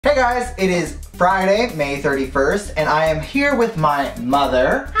Hey guys, it is Friday, May 31st, and I am here with my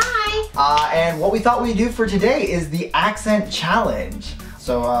mother. Hi! And what we thought we'd do for today is the accent challenge.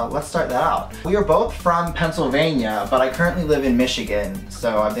 So let's start that out. We are both from Pennsylvania, but I currently live in Michigan.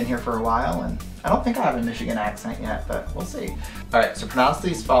 So I've been here for a while, and I don't think I have a Michigan accent yet, but we'll see. All right, so pronounce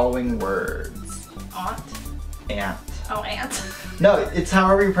these following words. Aunt. Aunt. Oh, aunt. No, it's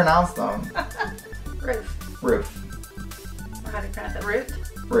however you pronounce them. Roof. Roof. Or how do you pronounce it? Root.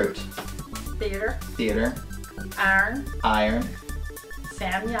 Root. Theater. Theater. Iron. Iron.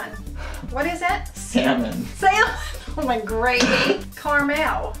 Salmon. What is it? Salmon. Salmon. Oh my gravy.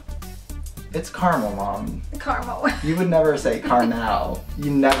 Carmel. It's caramel, Mom. Caramel. You would never say carnal.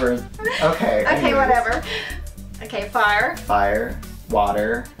 You never. Okay. Okay, anyways. whatever. Okay, fire. Fire.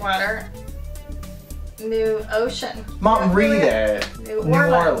 Water. Water. New Ocean. Mom, read it. New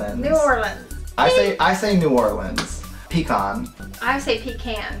Orleans. New Orleans. I say New Orleans. Pecan. I say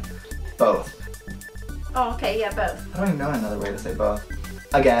pecan. Both. Oh, okay, yeah, both. I don't even know another way to say both.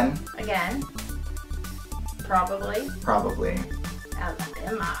 Again. Again. Probably. Probably.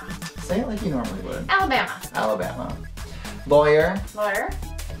 Alabama. Say it like you normally would. Alabama. Alabama. Lawyer. Lawyer.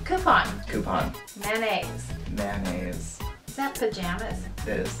 Coupon. Coupon. Mayonnaise. Mayonnaise. Is that pajamas? It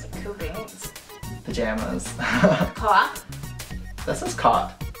is. Cool beans. Pajamas. Caught. That says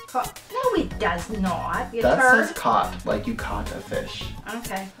caught. Caught. No, it does not. You That turd. says caught, like you caught a fish.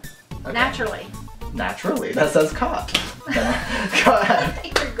 Okay. Okay. Naturally. Naturally, that says caught. Go ahead.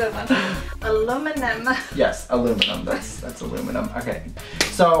 You're a good one. Aluminum. Yes, aluminum. That's aluminum. Okay.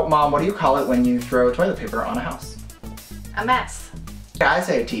 So, Mom, what do you call it when you throw toilet paper on a house? A mess. I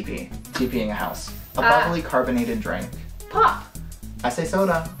say a TP. TPing a house. A bubbly carbonated drink. Pop. I say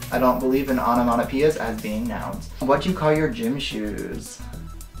soda. I don't believe in onomatopoeias as being nouns. What do you call your gym shoes?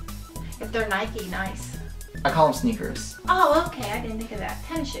 If they're Nike, nice. I call them sneakers. Oh, okay. I didn't think of that.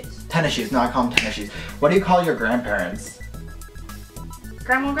 Tennis shoes. Tennis shoes. No, I call them tennis shoes. What do you call your grandparents?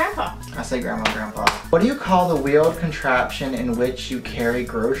 Grandma and grandpa. I say grandma and grandpa. What do you call the wheeled contraption in which you carry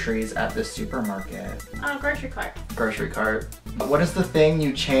groceries at the supermarket? Oh, grocery cart. Grocery cart. What is the thing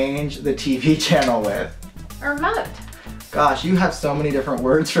you change the TV channel with? A remote. Gosh, you have so many different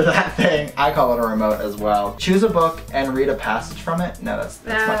words for that thing. I call it a remote as well. Choose a book and read a passage from it. No, that's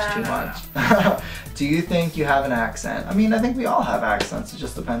much too much. Do you think you have an accent? I mean, I think we all have accents. It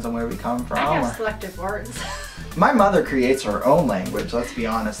just depends on where we come from. I have selective words. My mother creates her own language, let's be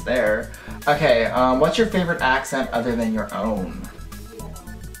honest there. Okay, what's your favorite accent other than your own?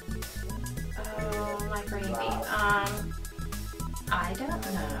 Oh, my gravy. I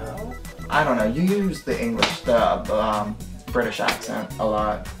don't know. I don't know, you use the English, the British accent a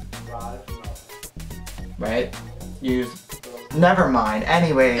lot. Right? Never mind.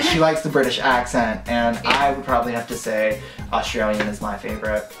 Anyway, she likes the British accent, and I would probably have to say Australian is my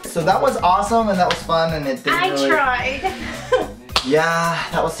favorite. So that was awesome, and that was fun, and it didn't really... tried. Yeah,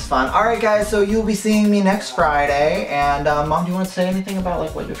 that was fun. Alright guys, so you'll be seeing me next Friday, and Mom, do you want to say anything about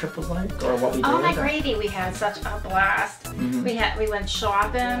like what your trip was like, or what we did? Oh my gravy, we had such a blast. Mm-hmm. We went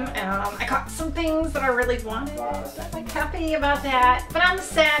shopping, and I got some things that I really wanted. I'm like happy about that. But I'm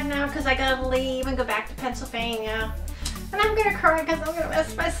sad now because I gotta leave and go back to Pennsylvania. And I'm gonna cry because I'm gonna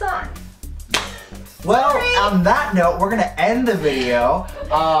miss my son. Well, Sorry. on that note, we're gonna end the video.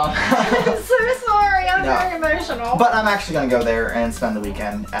 I'm so sorry, I'm No. very emotional. But I'm actually gonna go there and spend the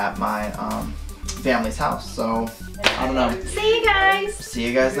weekend at my family's house. So, I don't know. See you guys. See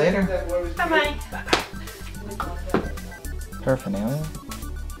you guys later. Bye-bye. Paraphernalia?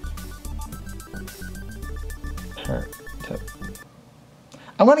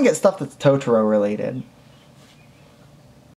 I want to get stuff that's Totoro related.